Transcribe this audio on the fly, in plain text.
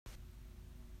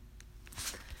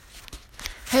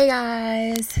Hey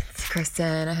guys, it's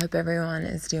Kristen. I hope everyone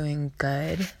is doing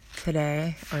good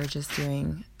today or just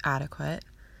doing adequate,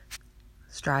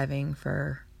 striving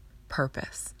for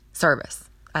purpose, service.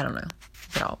 I don't know.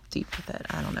 Get all deep with it.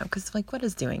 I don't know. Because, what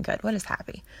is doing good? What is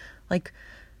happy?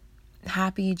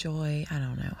 Happy, joy, I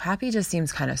don't know. Happy just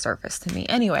seems kind of surface to me.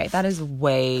 Anyway, that is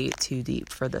way too deep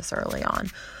for this early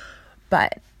on.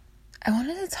 But I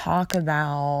wanted to talk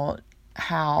about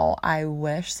how I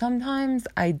wish sometimes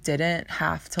I didn't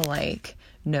have to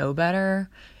know better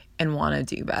and want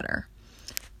to do better,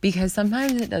 because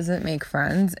sometimes it doesn't make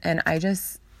friends, and I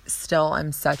just still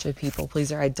am such a people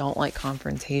pleaser. I don't like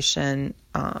confrontation.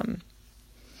 I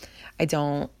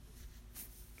don't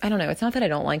know. It's not that I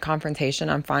don't like confrontation.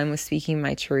 I'm fine with speaking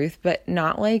my truth, but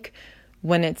not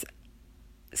when it's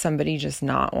somebody just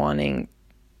not wanting,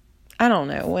 I don't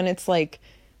know, when it's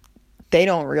they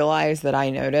don't realize that I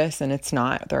notice and it's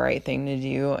not the right thing to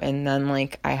do. And then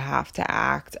I have to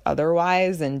act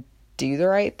otherwise and do the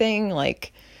right thing,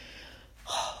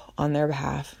 on their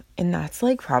behalf. And that's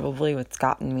probably what's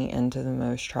gotten me into the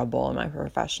most trouble in my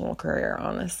professional career,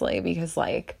 honestly, because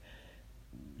I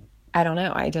don't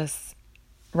know. I just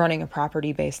running a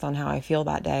property based on how I feel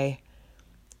that day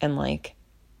and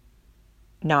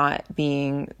not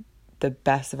being the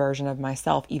best version of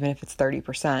myself, even if it's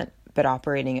 30%. But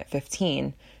operating at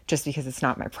 15 just because it's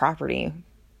not my property,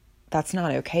 that's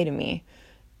not okay to me.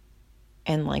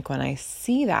 And when I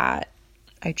see that,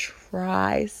 I've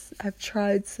tried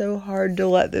so hard to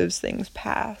let those things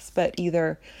pass, but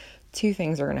either two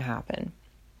things are going to happen.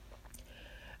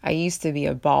 I used to be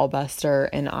a ball buster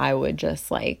and I would just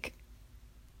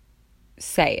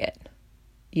say it,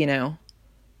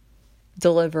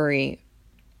 delivery,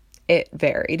 it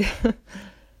varied.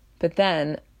 But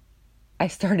then I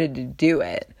started to do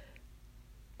it,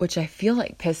 which I feel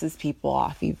pisses people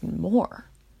off even more.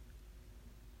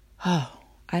 Oh,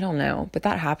 I don't know. But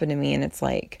that happened to me, and it's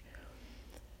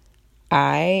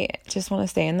I just want to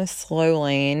stay in the slow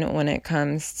lane when it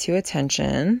comes to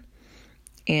attention.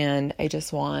 And I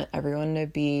just want everyone to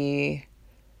be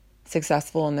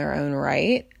successful in their own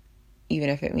right, even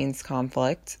if it means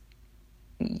conflict.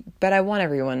 But I want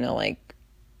everyone to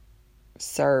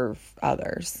serve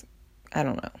others. I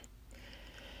don't know.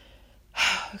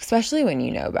 Especially when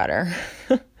you know better.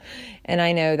 And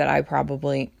I know that I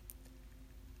probably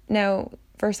know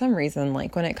for some reason,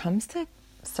 when it comes to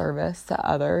service to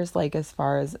others, as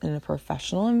far as in a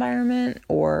professional environment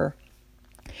or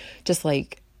just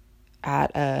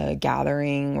at a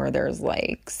gathering where there's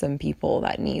some people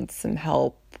that need some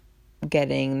help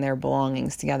getting their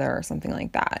belongings together or something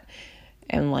like that,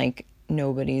 and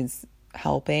nobody's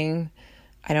helping,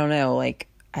 I don't know, I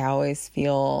always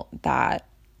feel that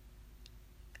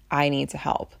I need to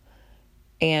help.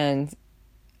 And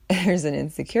there's an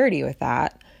insecurity with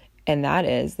that. And that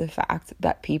is the fact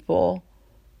that people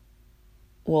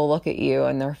will look at you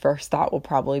and their first thought will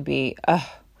probably be, oh,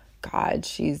 God,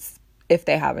 if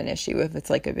they have an issue, if it's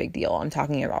a big deal. I'm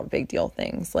talking about big deal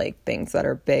things, things that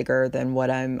are bigger than what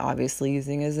I'm obviously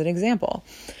using as an example.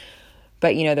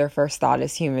 But, their first thought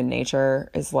is human nature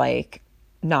is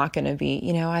not going to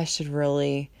be, I should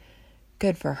really,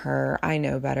 good for her, I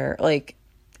know better.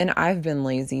 And I've been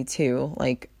lazy too,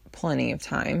 plenty of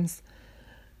times.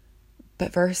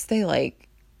 But first the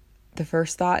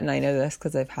first thought, and I know this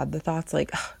because I've had the thoughts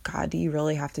oh, God, do you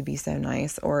really have to be so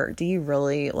nice? Or do you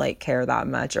really care that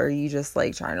much? Or are you just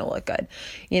trying to look good?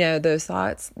 Those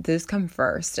thoughts, those come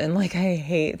first. And I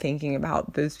hate thinking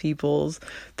about those people's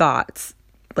thoughts.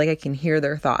 I can hear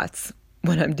their thoughts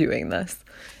when I'm doing this.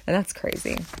 And that's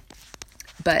crazy.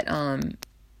 But,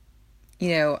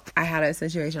 I had a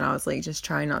situation, I was just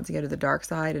trying not to go to the dark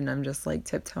side, and I'm just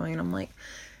tiptoeing. I'm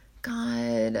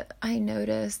God, I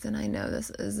noticed, and I know this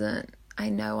isn't, I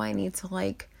know I need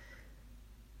to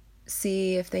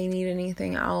see if they need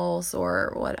anything else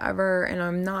or whatever, and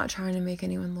I'm not trying to make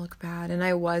anyone look bad, and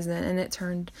I wasn't, and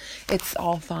it's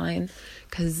all fine,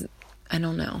 because I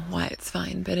don't know why it's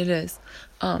fine, but it is,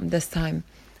 this time,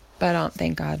 but,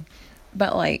 thank God,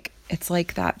 but, it's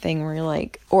that thing where you're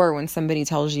or when somebody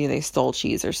tells you they stole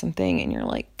cheese or something and you're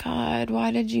God,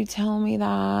 why did you tell me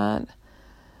that?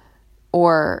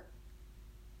 Or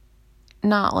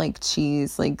not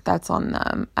cheese, that's on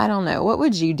them. I don't know. What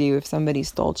would you do if somebody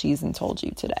stole cheese and told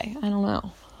you today? I don't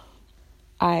know.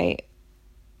 I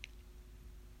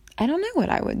don't know what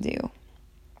I would do.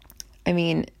 I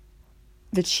mean,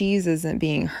 the cheese isn't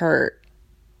being hurt.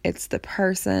 It's the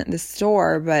person, the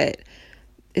store, but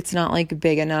it's not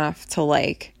big enough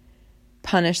to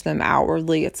punish them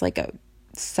outwardly. It's a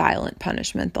silent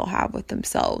punishment they'll have with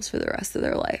themselves for the rest of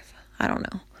their life. I don't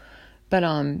know. But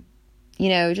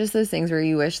just those things where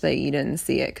you wish that you didn't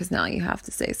see it because now you have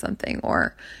to say something,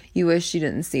 or you wish you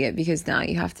didn't see it because now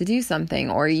you have to do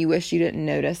something, or you wish you didn't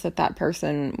notice that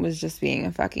person was just being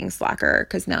a fucking slacker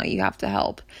because now you have to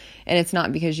help. And it's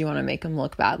not because you want to make them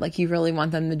look bad. Like, you really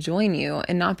want them to join you,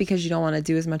 and not because you don't want to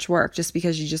do as much work, just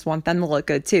because you just want them to look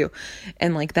good too,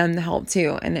 and like them to help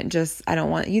too. And I don't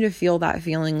want you to feel that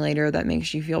feeling later that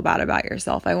makes you feel bad about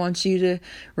yourself. I want you to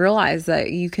realize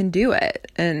that you can do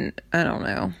it. And I don't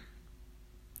know.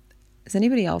 Does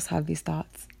anybody else have these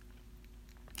thoughts?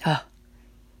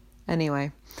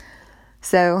 Anyway,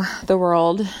 so the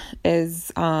world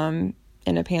is in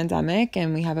a pandemic,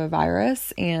 and we have a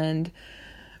virus, and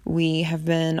we have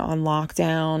been on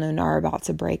lockdown and are about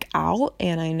to break out.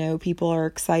 And I know people are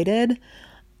excited.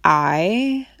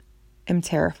 I am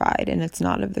terrified, and it's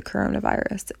not of the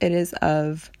coronavirus. It is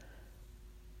of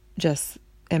just,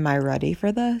 am I ready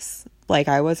for this? Like,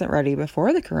 I wasn't ready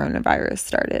before the coronavirus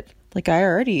started. Like, I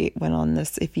already went on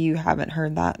this. If you haven't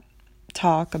heard that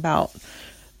talk about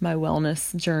my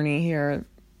wellness journey here,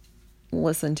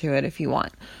 listen to it if you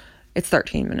want. It's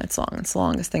 13 minutes long. It's the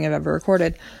longest thing I've ever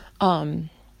recorded.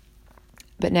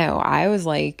 But no, I was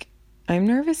like, I'm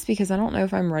nervous because I don't know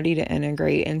if I'm ready to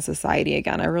integrate in society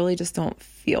again. I really just don't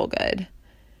feel good.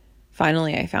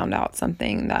 Finally, I found out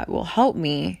something that will help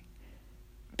me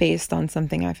based on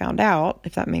something I found out,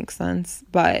 if that makes sense.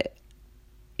 But,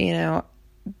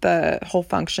 the whole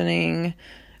functioning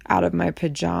out of my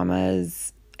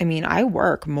pajamas. I mean, I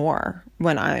work more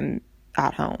when I'm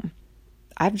at home.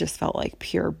 I've just felt like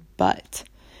pure butt.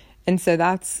 And so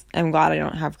I'm glad I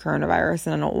don't have coronavirus,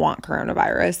 and I don't want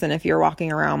coronavirus. And if you're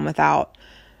walking around without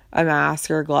a mask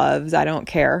or gloves, I don't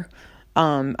care.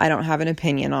 I don't have an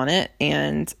opinion on it,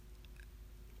 and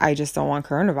I just don't want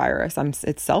coronavirus.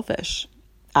 It's selfish.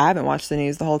 I haven't watched the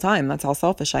news the whole time. That's how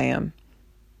selfish I am.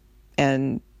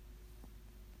 And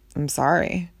I'm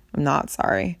sorry. I'm not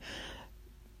sorry.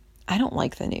 I don't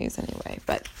like the news anyway.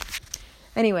 But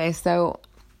anyway, so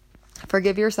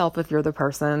forgive yourself if you're the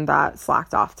person that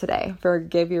slacked off today.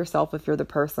 Forgive yourself if you're the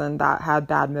person that had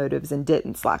bad motives and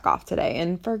didn't slack off today.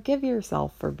 And forgive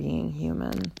yourself for being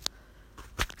human.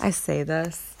 I say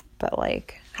this, but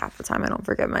like half the time I don't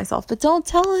forgive myself. But don't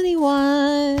tell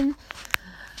anyone.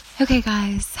 Okay,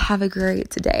 guys, have a great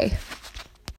day.